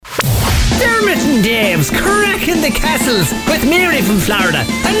and Dave's Cracking the Castles with Mary from Florida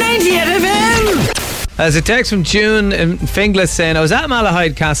and 98 FM. There's a text from June in Finglas saying, I was at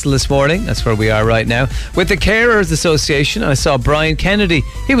Malahide Castle this morning, that's where we are right now, with the Carers Association, and I saw Brian Kennedy.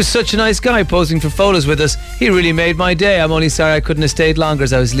 He was such a nice guy posing for photos with us. He really made my day. I'm only sorry I couldn't have stayed longer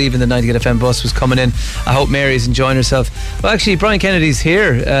as I was leaving. The 98 FM bus was coming in. I hope Mary's enjoying herself. Well, actually, Brian Kennedy's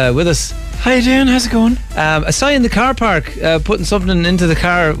here with us. How you doing? How's it going? I saw you in the car park putting something into the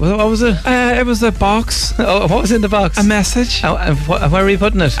car. What was it? It was a box. Oh, what was in the box? A message. Where were you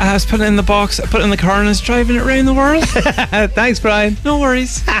putting it? I was putting it in the box. I put it in the car and I was driving it around the world. Thanks, Brian. No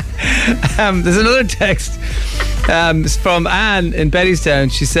worries. There's another text. It's from Anne in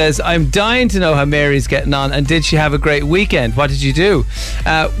Bettystown. She says, I'm dying to know how Mary's getting on, and did she have a great weekend? What did you do?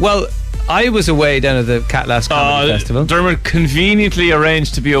 Well, I was away down at the Catlass Comedy Festival. Dermot conveniently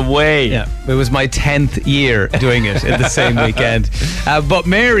arranged to be away. Yeah, it was my 10th year doing it in the same weekend. But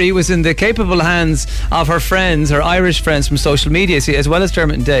Mary was in the capable hands of her friends, her Irish friends from social media. See, as well as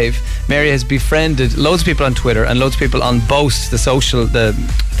Dermot and Dave, Mary has befriended loads of people on Twitter and loads of people on Boast,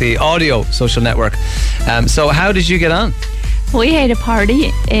 the audio social network. So how did you get on? We had a party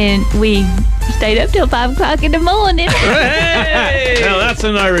and we stayed up till 5 o'clock in the morning. Hey! Now that's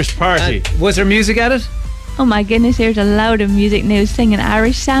an Irish party. Was there music at it? Oh my goodness, there's a load of music. And they was singing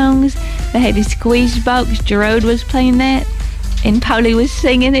Irish songs. They had the squeeze box. Gerard was playing that. And Polly was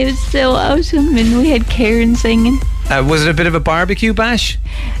singing. It was so awesome. And we had Karen singing. Was it a bit of a barbecue bash?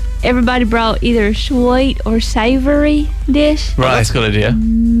 Everybody brought either a sweet or savory dish. Right, that's a good idea.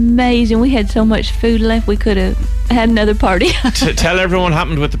 Amazing. We had so much food left, we could have had another party. Tell everyone what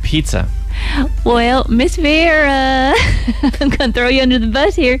happened with the pizza. Well, Miss Vera, I'm going to throw you under the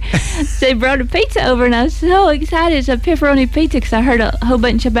bus here. They brought a pizza over, and I was so excited. It's a pepperoni pizza because I heard a whole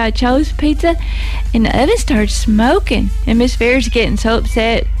bunch about Joe's pizza, and the oven started smoking, and Miss Vera's getting so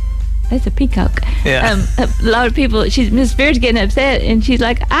upset. That's a peacock. Yeah. A lot of people, Miss Vera's getting upset, and she's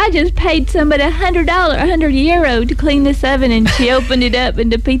like, I just paid somebody €100 to clean this oven, and she opened it up,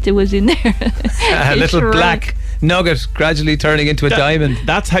 and the pizza was in there. A little black nugget gradually turning into a diamond.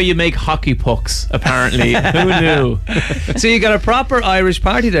 That's how you make hockey pucks, apparently. Who knew? So you got a proper Irish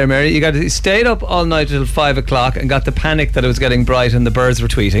party there, Mary. You stayed up all night till 5 o'clock and got the panic that it was getting bright and the birds were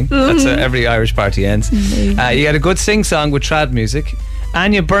tweeting. That's how every Irish party ends. You had a good sing-song with trad music.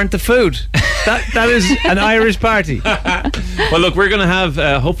 And you burnt the food. That is an Irish party. Well, look, we're going to have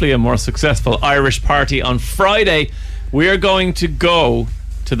hopefully a more successful Irish party on Friday. We are going to go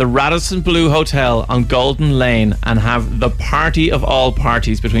to the Radisson Blu Hotel on Golden Lane and have the party of all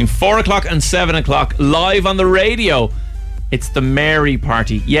parties between 4 o'clock and 7 o'clock live on the radio. It's the Mary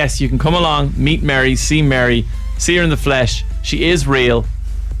party. Yes, you can come along, meet Mary, see her in the flesh. She is real.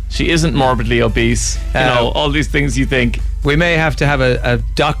 She isn't morbidly obese. All these things you think. We may have to have a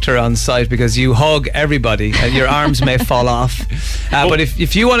doctor on site because you hug everybody and your arms may fall off. But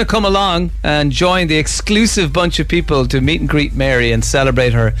if you want to come along and join the exclusive bunch of people to meet and greet Mary and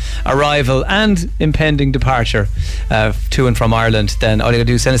celebrate her arrival and impending departure to and from Ireland, then all you got to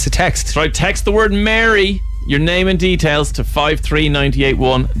do is send us a text. That's right, text the word Mary, your name and details to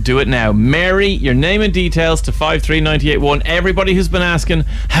 53981. Do it now. Mary, your name and details to 53981. Everybody who's been asking,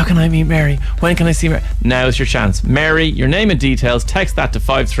 how can I meet Mary? When can I see Mary? Now's your chance. Mary, your name and details, text that to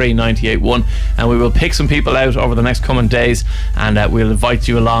 53981 and we will pick some people out over the next coming days and we'll invite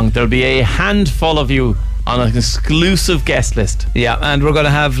you along. There'll be a handful of you on an exclusive guest list. Yeah, and we're going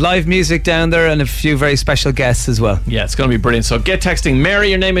to have live music down there and a few very special guests as well. Yeah, it's going to be brilliant. So get texting Mary,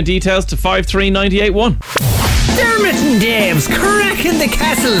 your name and details to 53981. Dermot and Dave's Cracking the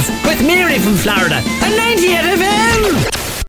Castles with Mary from Florida and 98 FM.